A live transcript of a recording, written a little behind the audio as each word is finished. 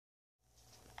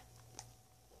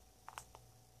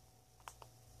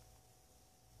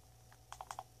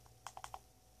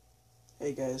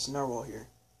Hey guys, Narwhal here.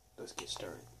 Let's get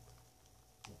started.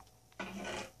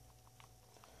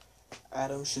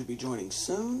 Adam should be joining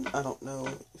soon. I don't know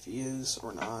if he is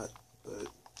or not, but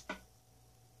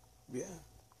yeah.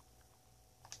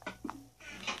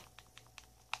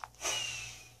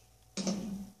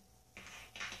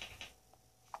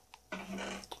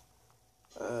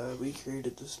 We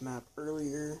created this map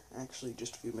earlier, actually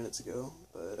just a few minutes ago,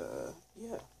 but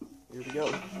yeah, here we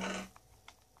go.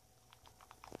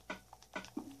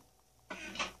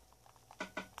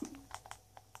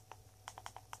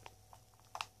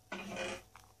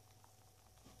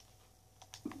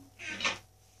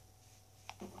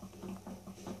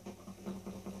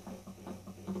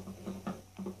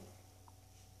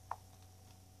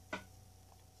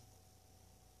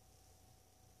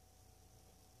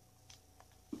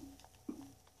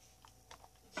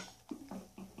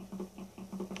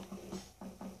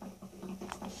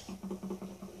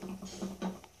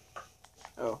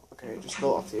 Oh, okay, it just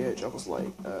fell off the edge. I was like,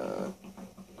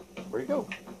 where'd it go?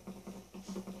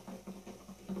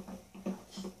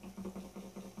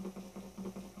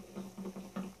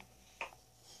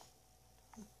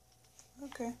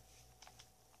 Okay.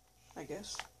 I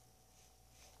guess.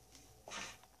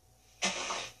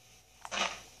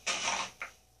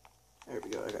 There we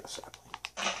go, I got a sapling.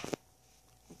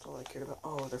 That's all I cared about.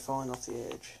 Oh, they're falling off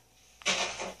the edge.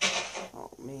 Oh,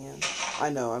 man. I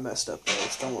know, I messed up,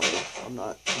 guys. Don't worry. I'm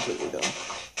not completely dumb.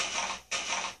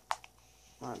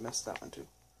 I messed that one, too.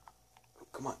 Oh,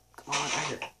 come on. Come on, right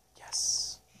here.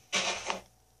 Yes.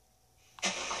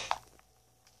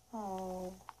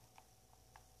 Oh.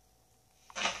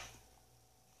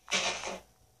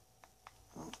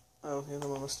 Oh, the other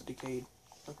one must have decayed.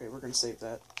 Okay, we're gonna save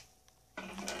that.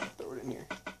 Throw it in here.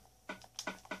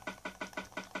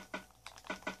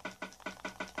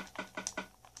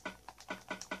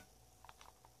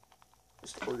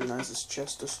 Just organize this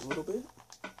chest just a little bit.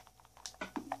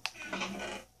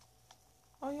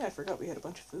 Oh yeah, I forgot we had a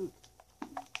bunch of food.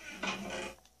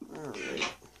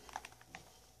 Alright.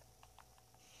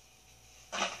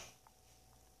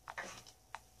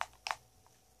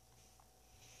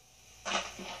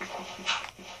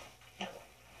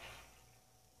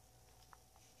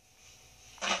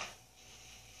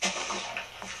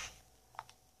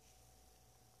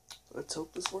 Let's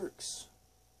hope this works.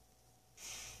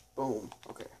 Boom.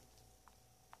 Okay.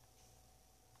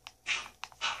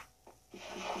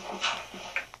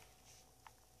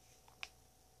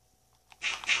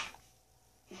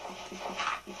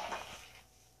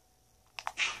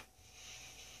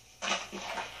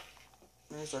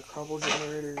 There's our cobble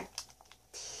generator.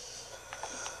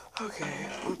 Okay,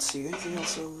 let's see. Anything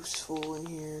else useful in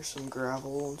here? Some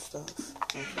gravel and stuff.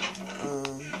 Okay.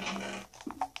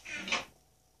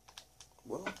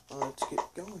 Well, let's get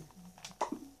going.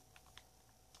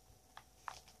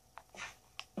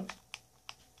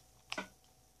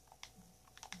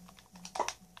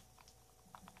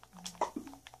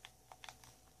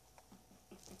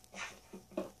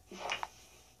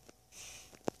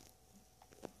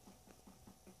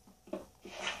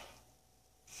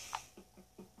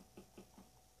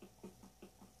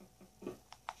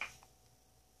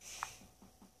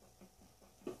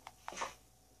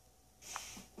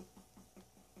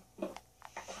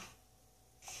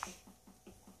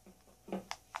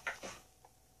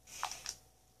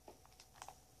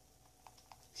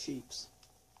 Sheeps.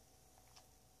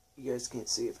 You guys can't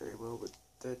see it very well,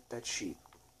 but that's sheep.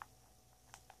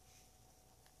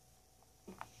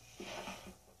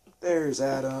 There's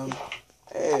Adam.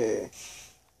 Hey.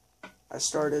 I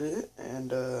started it,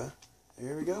 and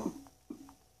here we go.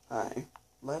 I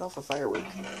light off a firework.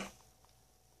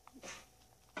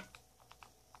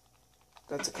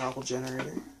 That's a cobble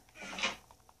generator.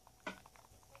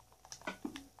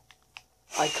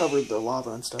 I covered the lava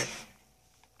and stuff.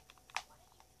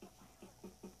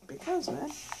 Because, man,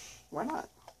 why not?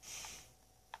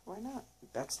 Why not?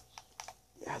 That's,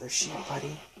 yeah, they're sheep,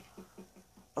 buddy.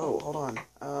 Oh, hold on.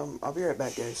 I'll be right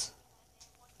back, guys.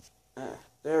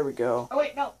 There we go. Oh,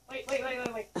 wait, no. Wait.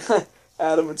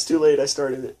 Adam, it's too late. I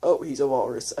started it. Oh, he's a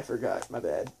walrus. I forgot. My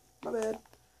bad. My bad.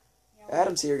 Yeah,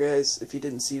 Adam's here, guys. If you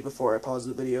didn't see it before I paused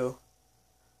the video.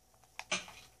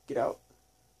 Get out.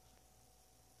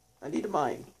 I need a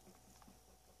mine.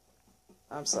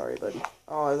 I'm sorry, buddy.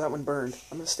 Oh, that one burned.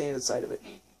 I'm gonna stand inside of it.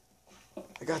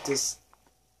 I got this.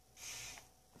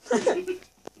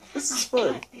 This is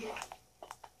fun.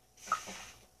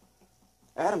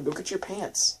 Adam, go get your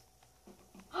pants.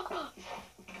 I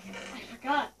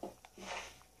forgot.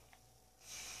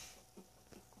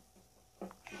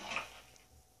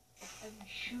 And my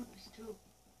shoes, too.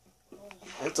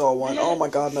 It's all one. Oh my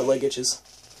god, my leg itches.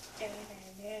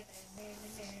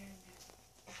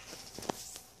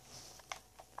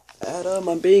 Adam,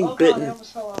 I'm being Oh bitten. god, I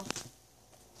almost fell off.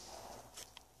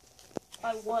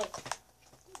 By what?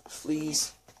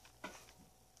 Fleas.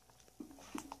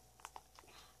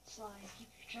 Slime, keep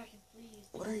tracking fleas.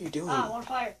 What are you doing? Ah, I'm on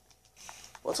fire.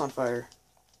 What's on fire?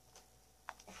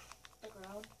 The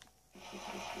ground.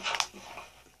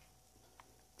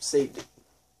 Saved it.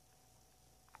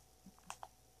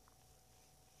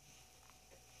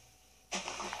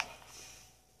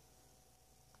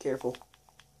 Careful.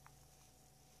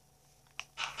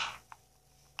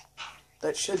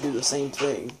 That should do the same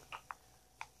thing.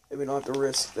 And we don't have to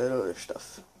risk that other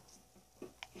stuff.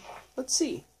 Let's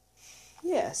see.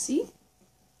 Yeah, see?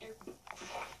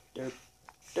 Derp.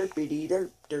 Derpity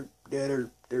derp derp derp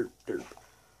derp derp.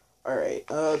 Alright,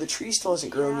 the tree still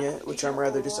hasn't grown yet, which I'm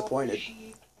rather disappointed.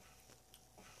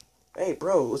 Hey,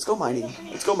 bro, let's go mining.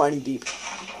 Let's go mining deep.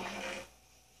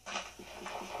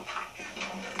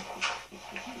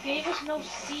 You gave us no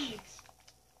seeds.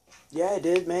 Yeah, I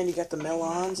did, man. You got the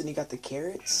melons and you got the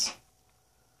carrots.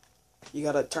 You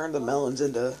gotta turn the melons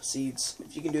into seeds.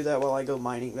 If you can do that while I go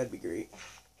mining, that'd be great.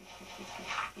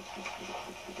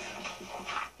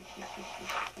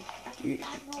 You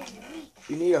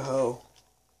need a hoe.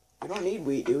 We don't need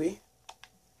wheat, do we?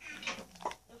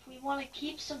 If we want to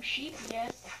keep some sheep,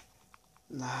 yes.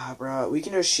 Nah, bro. We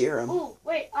can just shear them. Ooh,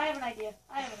 wait, I have an idea.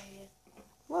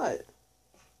 What?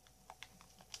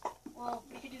 Well,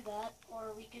 we could do that,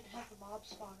 or we could have the mob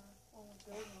spawner when we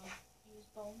build one. Use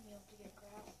bone meal to get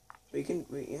grass.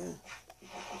 Yeah.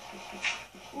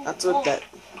 Ooh, That's what that.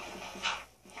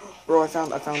 Bro, I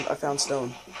found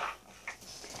stone.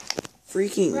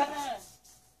 Freaking. Bruh.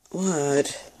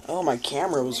 What? Oh, my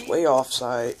camera was way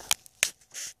off-site.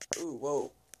 Ooh,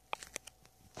 whoa.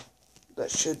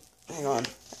 That should... Hang on.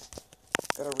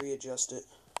 Gotta readjust it.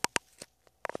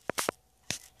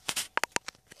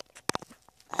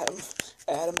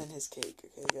 Adam and his cake,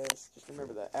 okay, guys? Just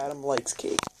remember that. Adam likes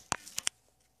cake.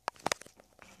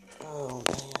 Oh,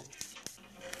 man.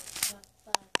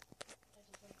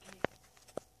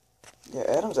 Yeah,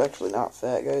 Adam's actually not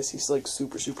fat, guys. He's, like,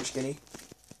 super, super skinny.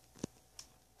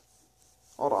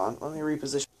 Hold on. Let me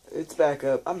reposition. It's back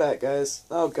up. I'm back, guys.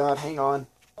 Oh, God. Hang on.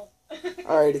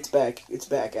 Alright, it's back. It's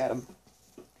back, Adam.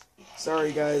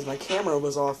 Sorry, guys. My camera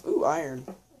was off. Ooh, iron.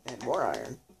 And more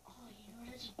iron. Oh, you know what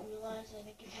I just realized? I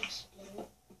think it's explode.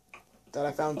 That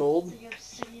I found gold? The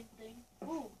obsidian thing.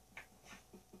 Ooh.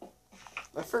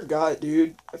 I forgot,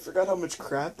 dude. I forgot how much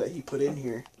crap that he put in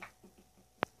here.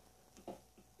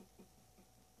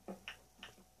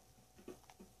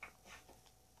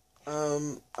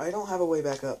 I don't have a way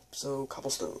back up, so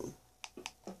cobblestone.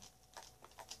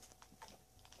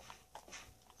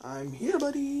 I'm here,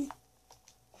 buddy.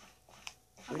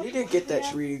 We need to get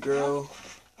that tree to grow.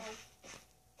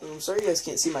 I'm sorry you guys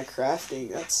can't see my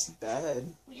crafting. That's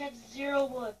bad. We had 0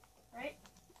 wood, right?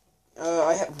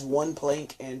 I have 1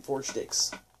 plank and 4 sticks.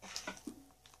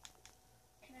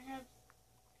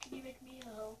 Can you make me a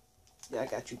hoe? Yeah, I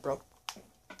got you, bro.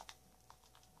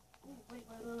 Ooh, wait.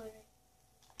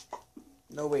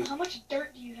 No, wait. How much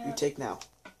dirt do you have? You take now.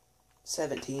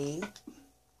 17. Can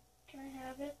I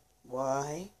have it?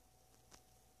 Why?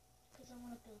 Because I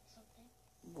want to build something.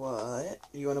 What?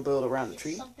 You want to build around the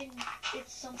tree?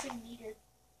 It's something needed.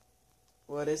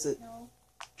 What is it? No.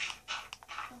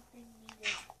 Something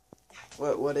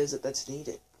needed. What is it that's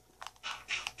needed? It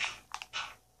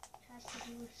has to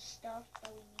do with stuff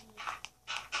that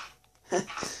we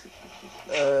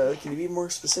need. Can you be more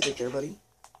specific there, buddy?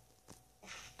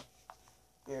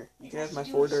 Here, you can have my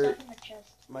 4 Stuff dirt, in the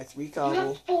chest. my 3 You cobble.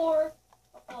 have 4.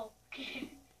 Oh.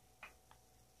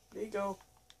 There you go.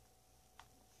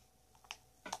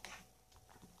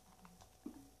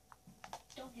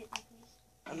 Don't hit me, please.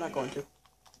 I'm not going to.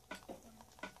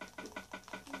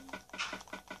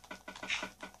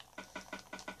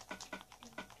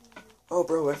 Oh,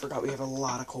 bro, I forgot we have a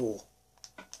lot of coal.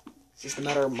 It's just a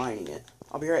matter of mining it.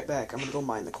 I'll be right back. I'm gonna go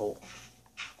mine the coal.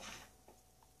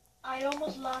 I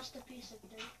almost lost a piece of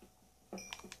dirt,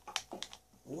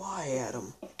 Why,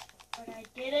 Adam? but I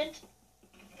didn't.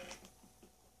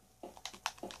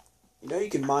 You know you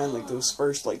can mine, like, those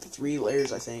first, like, 3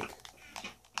 layers, I think.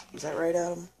 Is that right,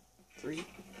 Adam? 3?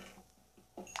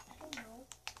 I don't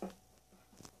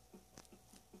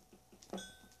know.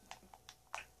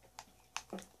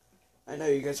 I know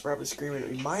you guys are probably screaming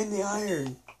at me, mine the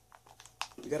iron!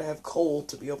 You gotta have coal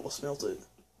to be able to smelt it.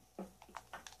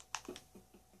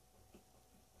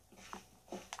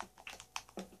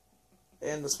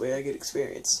 And this way I get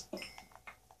experience.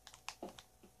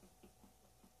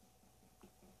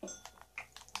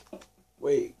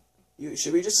 Wait,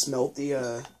 should we just smelt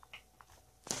the,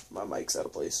 my mic's out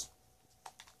of place.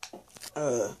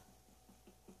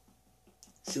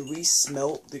 Should we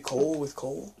smelt the coal with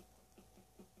coal?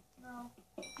 No,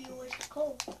 it'd be a waste of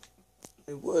coal.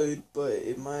 It would, but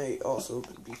it might also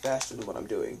be faster than what I'm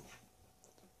doing.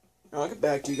 I'll get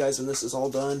back to you guys when this is all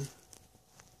done.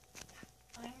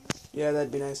 Irons? Yeah,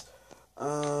 that'd be nice.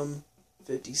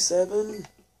 57,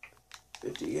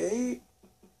 58,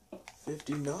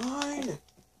 59,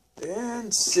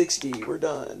 and 60. We're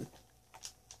done.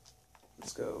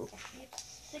 Let's go. We have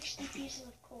 60 pieces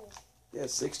of coal. Yeah,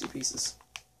 60 pieces.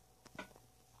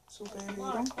 So That's a baby,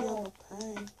 lot of don't feel coal. the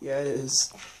pain. Yeah, it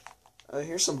is.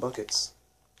 Here's some buckets.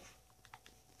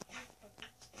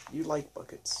 You like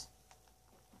buckets.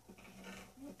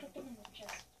 I'm gonna put them in the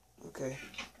chest. Okay,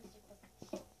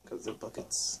 Because they're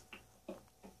buckets. because they're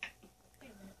buckets. Wait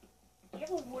a minute. Do you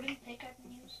have a wooden pick I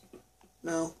can use?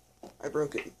 No, I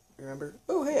broke it. Remember?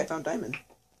 Oh, hey, I found diamond.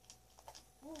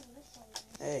 Ooh, this all is.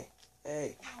 Hey,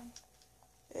 hey, Um,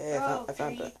 hey! Oh, I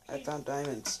found tree. diamonds. I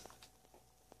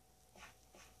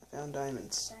found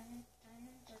diamonds.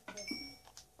 diamonds are good.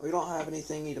 We don't have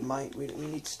anything to mine. We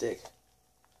need stick.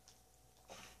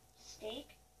 Steak?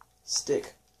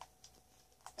 Stick.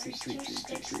 There's two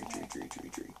sticks in there.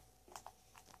 Tree.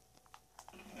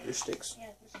 There's sticks. Yeah,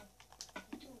 this one.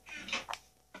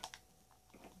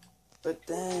 But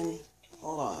then,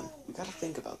 hold on. We gotta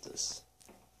think about this.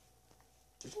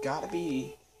 There's gotta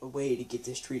be a way to get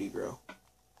this tree to grow.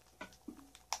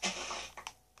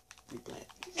 Replant.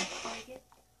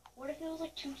 What if it was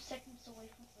like 2 seconds away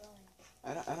from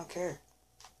growing? I don't care.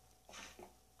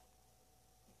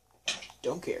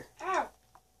 Don't care. Ow!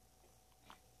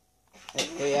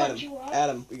 Hey Adam.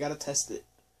 Adam, we gotta test it.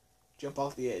 Jump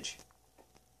off the edge.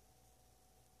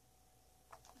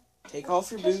 Take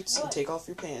off your boots and take off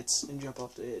your pants and jump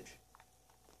off the edge.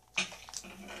 Ow,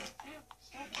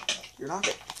 stop it. You're not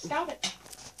gonna... Stop it.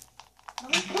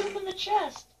 Let me put them in the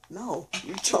chest. No,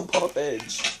 you jump off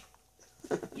edge.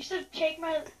 You said take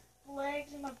my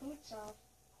legs and my boots off.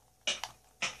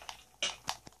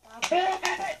 Stop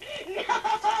it.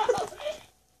 No!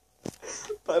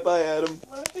 Bye-bye, Adam.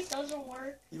 What if it doesn't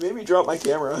work? You made me drop my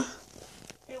camera.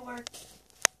 It worked.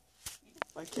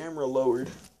 My camera lowered.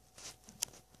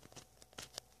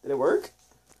 Did it work?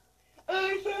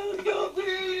 I found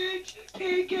garbage!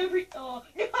 Take every... Oh,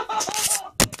 no!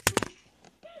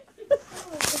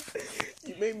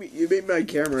 You made my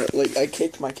camera, like, I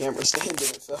kicked my camera stand and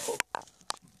it fell.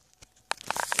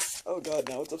 Oh god,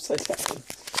 now it's upside down.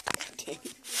 Dang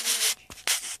it.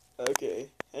 Okay,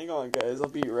 hang on guys, I'll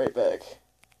be right back.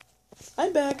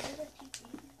 I'm back.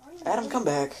 Adam, come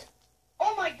back.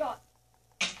 Oh my god!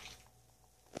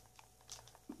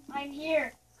 I'm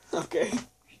here. Okay.